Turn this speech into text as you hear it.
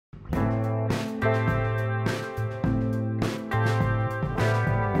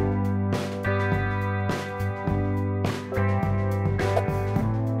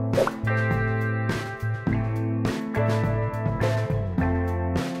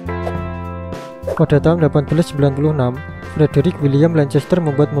Pada tahun 1896, Frederick William Lancaster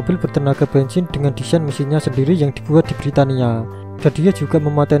membuat mobil bertenaga bensin dengan desain mesinnya sendiri yang dibuat di Britania, dan dia juga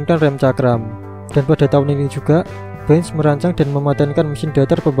mematenkan rem cakram. Dan pada tahun ini juga, Benz merancang dan mematenkan mesin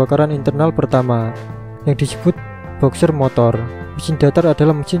datar pembakaran internal pertama, yang disebut boxer motor. Mesin datar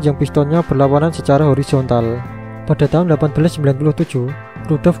adalah mesin yang pistonnya berlawanan secara horizontal. Pada tahun 1897,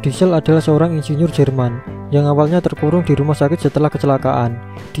 Rudolf Diesel adalah seorang insinyur Jerman yang awalnya terkurung di rumah sakit setelah kecelakaan.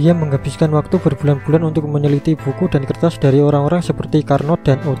 Dia menghabiskan waktu berbulan-bulan untuk meneliti buku dan kertas dari orang-orang seperti Carnot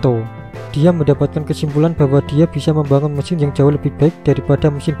dan Otto. Dia mendapatkan kesimpulan bahwa dia bisa membangun mesin yang jauh lebih baik daripada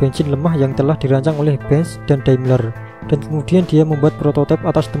mesin bensin lemah yang telah dirancang oleh Benz dan Daimler. Dan kemudian dia membuat prototipe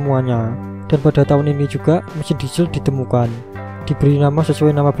atas temuannya. Dan pada tahun ini juga mesin diesel ditemukan. Diberi nama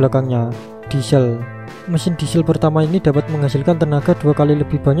sesuai nama belakangnya, diesel. Mesin diesel pertama ini dapat menghasilkan tenaga 2 kali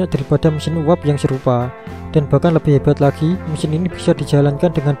lebih banyak daripada mesin uap yang serupa. Dan bahkan lebih hebat lagi, mesin ini bisa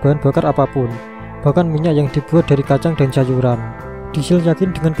dijalankan dengan bahan bakar apapun, bahkan minyak yang dibuat dari kacang dan sayuran. Diesel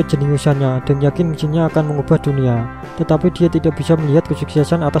yakin dengan kejeniusannya dan yakin mesinnya akan mengubah dunia, tetapi dia tidak bisa melihat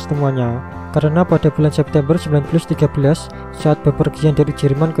kesuksesan atas temuannya, karena pada bulan September 1913, saat bepergian dari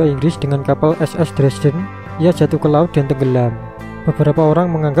Jerman ke Inggris dengan kapal SS Dresden, ia jatuh ke laut dan tenggelam. Beberapa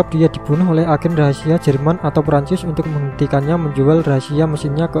orang menganggap dia dibunuh oleh agen rahasia Jerman atau Prancis untuk menghentikannya menjual rahasia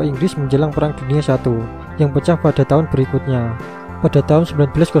mesinnya ke Inggris menjelang Perang Dunia I yang pecah pada tahun berikutnya. Pada tahun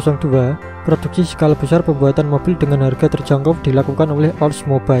 1902, produksi skala besar pembuatan mobil dengan harga terjangkau dilakukan oleh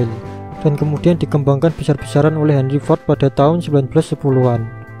Oldsmobile dan kemudian dikembangkan besar-besaran oleh Henry Ford pada tahun 1910-an.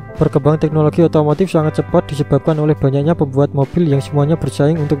 Perkembangan teknologi otomotif sangat cepat disebabkan oleh banyaknya pembuat mobil yang semuanya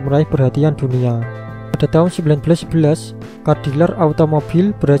bersaing untuk meraih perhatian dunia. Pada tahun 1911, Cadillac Automobil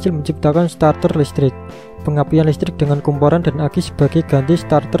berhasil menciptakan starter listrik, pengapian listrik dengan kumparan dan aki sebagai ganti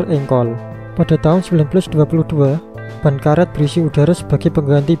starter engkol. Pada tahun 1922, ban karet berisi udara sebagai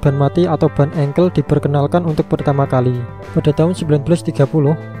pengganti ban mati atau ban engkel diperkenalkan untuk pertama kali. Pada tahun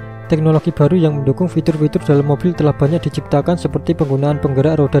 1930, teknologi baru yang mendukung fitur-fitur dalam mobil telah banyak diciptakan seperti penggunaan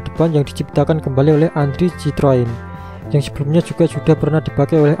penggerak roda depan yang diciptakan kembali oleh Andrew Citroën, yang sebelumnya juga sudah pernah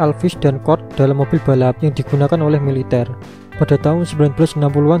dipakai oleh Alvis dan Cort dalam mobil balap yang digunakan oleh militer. Pada tahun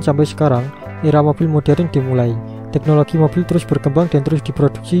 1960-an sampai sekarang, era mobil modern dimulai. Teknologi mobil terus berkembang dan terus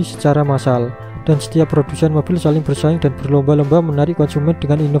diproduksi secara massal, dan setiap produsen mobil saling bersaing dan berlomba-lomba menarik konsumen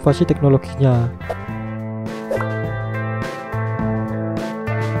dengan inovasi teknologinya.